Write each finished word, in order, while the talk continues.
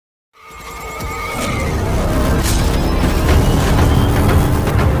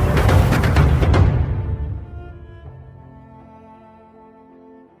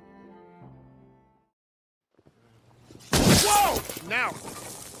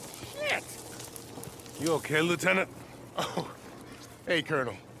You okay, Lieutenant? Oh, hey,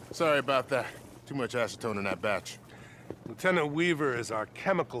 Colonel. Sorry about that. Too much acetone in that batch. Lieutenant Weaver is our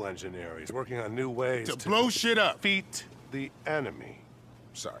chemical engineer. He's working on new ways To blow shit up. defeat the enemy.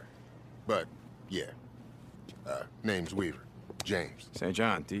 Sorry. But, yeah. Name's Weaver. James. St.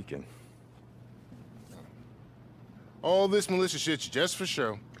 John, Deacon. All this militia shit's just for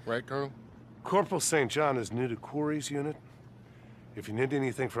show. Right, Colonel? Corporal St. John is new to Quarry's unit. If you need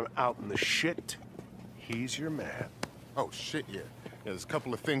anything from out in the shit, he's your man. Oh, shit, yeah. There's a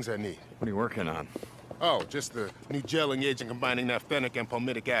couple of things I need. What are you working on? Oh, just the new gelling agent combining naphthenic and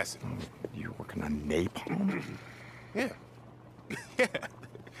palmitic acid. You working on napalm? Yeah. Yeah.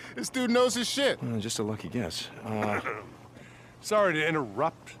 This dude knows his shit. Just a lucky guess. Sorry to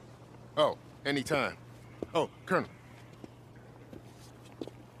interrupt. Oh, anytime. Oh, Colonel.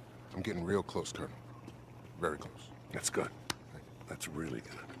 I'm getting real close, Colonel. Very close. That's good. That's really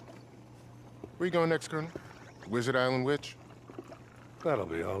good. Where you going next, Colonel? Wizard Island Witch? That'll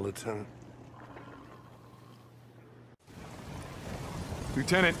be all, Lieutenant.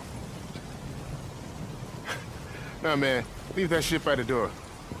 Lieutenant. Nah, man. Leave that shit by the door.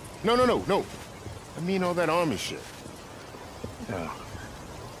 No. I mean all that army shit. Oh.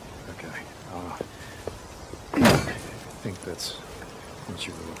 Okay. I think that's what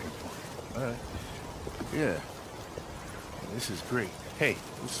you were looking for. All right. Yeah. This is great. Hey,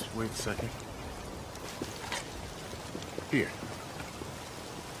 just wait a second. Here.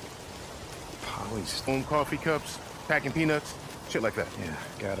 Polly's. Foam coffee cups, packing peanuts, shit like that. Yeah,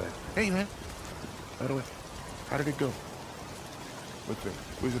 got it. Hey, man. By the way, how did it go? With the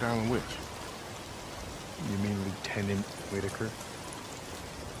Wizard Island Witch? You mean Lieutenant Whitaker?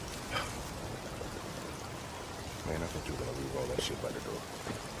 Man, I thought you were gonna leave all that shit by the door.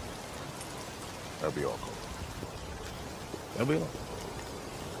 That'll be all, Cole. That'll be all.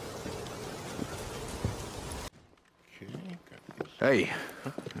 Okay, got this.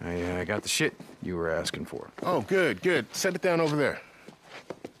 Hey, I got the shit you were asking for. Oh, good. Set it down over there.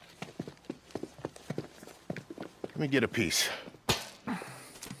 Let me get a piece.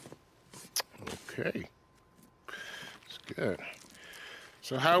 Okay. It's good.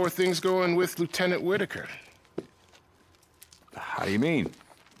 So how are things going with Lieutenant Whitaker? How do you mean?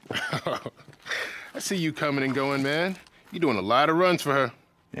 I see you coming and going, man. You're doing a lot of runs for her.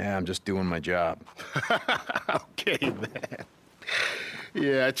 Yeah, I'm just doing my job. Okay, man.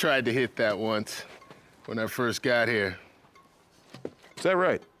 Yeah, I tried to hit that once when I first got here. Is that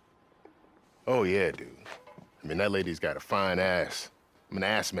right? Oh, yeah, dude. I mean, that lady's got a fine ass. I'm an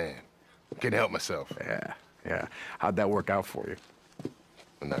ass man. Can't help myself. Yeah. How'd that work out for you?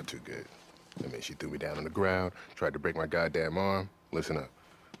 But not too good. I mean, she threw me down on the ground, tried to break my goddamn arm. Listen up.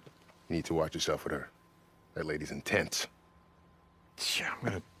 You need to watch yourself with her. That lady's intense. Yeah, I'm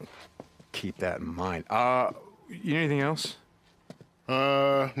gonna keep that in mind. You need anything else?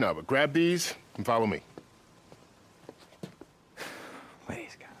 No, but grab these and follow me.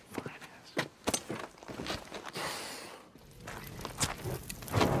 Lady's got a fine ass.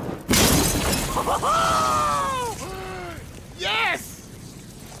 Yes!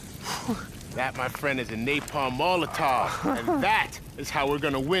 That, my friend, is a napalm Molotov. And that is how we're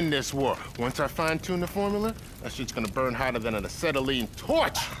gonna win this war. Once I fine-tune the formula, that shit's gonna burn hotter than an acetylene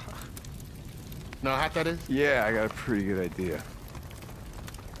torch. Know how hot that is? Yeah, I got a pretty good idea.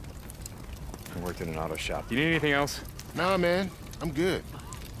 I worked in an auto shop. You need anything else? Nah, man. I'm good.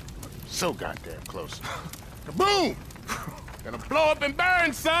 So goddamn close. Kaboom! Gonna blow up and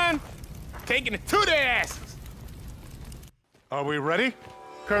burn, son! Taking it to their asses! Are we ready?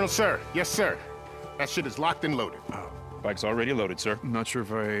 Colonel, sir. Yes, sir. That shit is locked and loaded. Bike's already loaded, sir. I'm not sure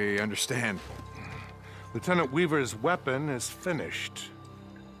if I understand. Lieutenant Weaver's weapon is finished.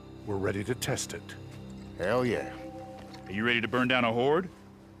 We're ready to test it. Hell yeah. Are you ready to burn down a horde?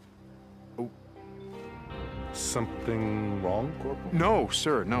 Something wrong, Corporal? No,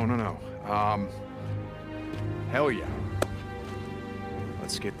 sir. No. Hell yeah.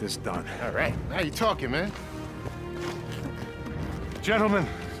 Let's get this done. All right. Now you talking, man. Gentlemen,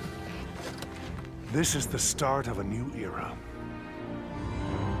 this is the start of a new era.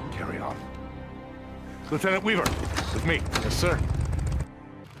 Carry on. Lieutenant Weaver, with me. Yes, sir.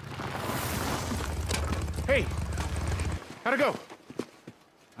 Hey! How'd it go?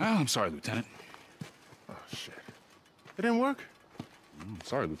 Oh, I'm sorry, Lieutenant. Oh, shit. It didn't work?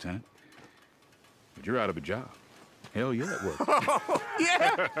 Sorry, Lieutenant. But you're out of a job. Hell yeah, it worked.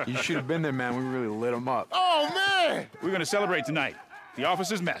 Yeah! You should have been there, man. We really lit them up. Oh, man! We're gonna celebrate tonight. The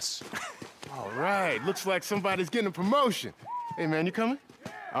officer's mess. All right. Looks like somebody's getting a promotion. Hey, man, you coming?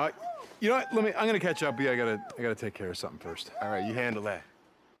 You know what? I'm gonna catch up with you. I gotta take care of something first. All right, you handle that.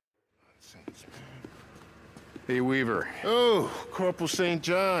 Hey, Weaver. Oh, Corporal St.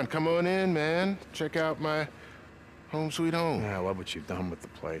 John, come on in, man. Check out my home sweet home. Yeah, I love what you've done with the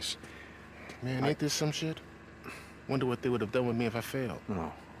place. Man, ain't this some shit? Wonder what they would have done with me if I failed.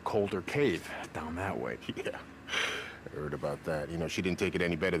 Oh, colder cave down that way. Yeah, I heard about that. You know, she didn't take it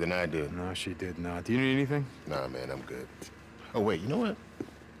any better than I did. No, she did not. Do you need anything? Nah, man, I'm good. Oh, wait, you know what?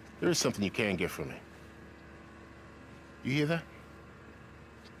 There is something you can get from me. You hear that?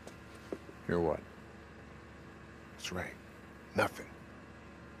 Hear what? That's right. Nothing.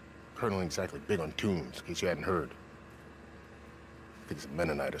 Colonel ain't exactly big on tunes, in case you hadn't heard. I think it's a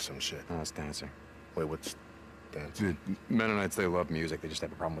Mennonite or some shit. Oh, it's dancing. Wait, what's dancing? The Mennonites, they love music. They just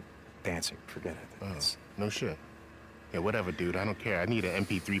have a problem with dancing. Forget it. Oh, It's- no shit. Yeah, whatever, dude. I don't care. I need an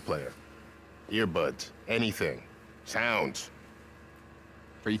MP3 player. Earbuds. Anything. Sounds.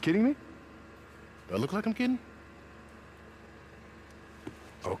 Are you kidding me? Do I look like I'm kidding?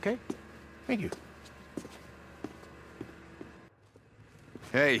 Okay. Thank you.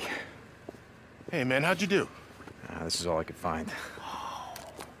 Hey. Hey, man, how'd you do? This is all I could find.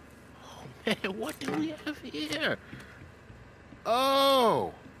 Hey, what do we have here?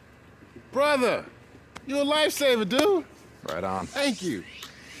 Oh! Brother! You a lifesaver, dude! Right on. Thank you.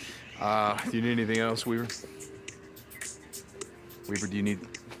 Do you need anything else, Weaver? Weaver, do you need...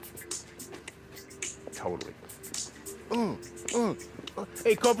 Totally.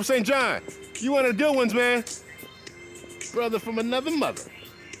 Hey, Corporal St. John, you one of the good ones, man. Brother from another mother.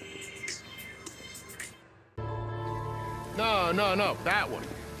 No, that one.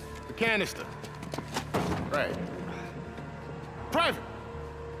 The canister. Right. Private,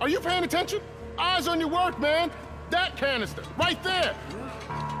 are you paying attention? Eyes on your work, man. That canister, right there.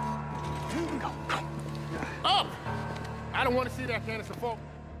 Up! I don't want to see that canister fall.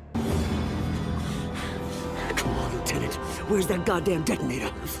 Come on, Lieutenant. Where's that goddamn detonator?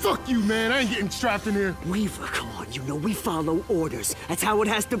 Fuck you, man. I ain't getting strapped in here. Weaver, come on. You know we follow orders. That's how it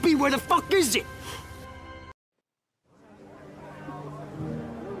has to be. Where the fuck is it?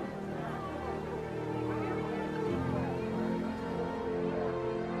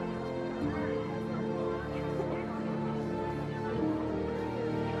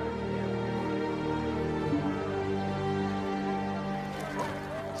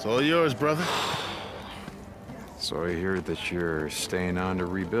 It's all yours, brother. So I hear that you're staying on to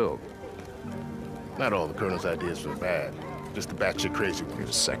rebuild. Not all the Colonel's ideas were bad. Just the batshit crazy You're ones.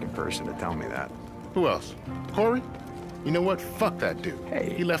 the second person to tell me that. Who else? Corey? You know what? Fuck that dude.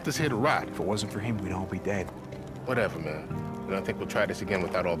 Hey. He left us here to rot. If it wasn't for him, we'd all be dead. Whatever, man. And I think we'll try this again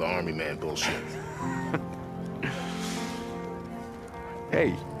without all the army man bullshit. Hey,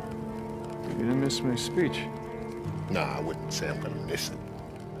 you didn't miss my speech. Nah, I wouldn't say I'm gonna miss it.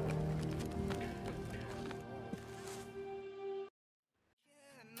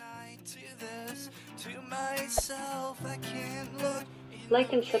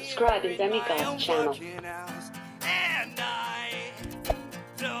 Like and subscribe in Demigod's channel. And I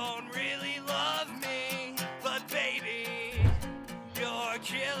don't really love me, but baby, you're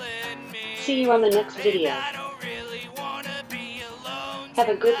killing me. See you on the next video. I don't really wanna be alone Have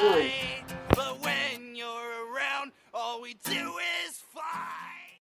a good one. tonight.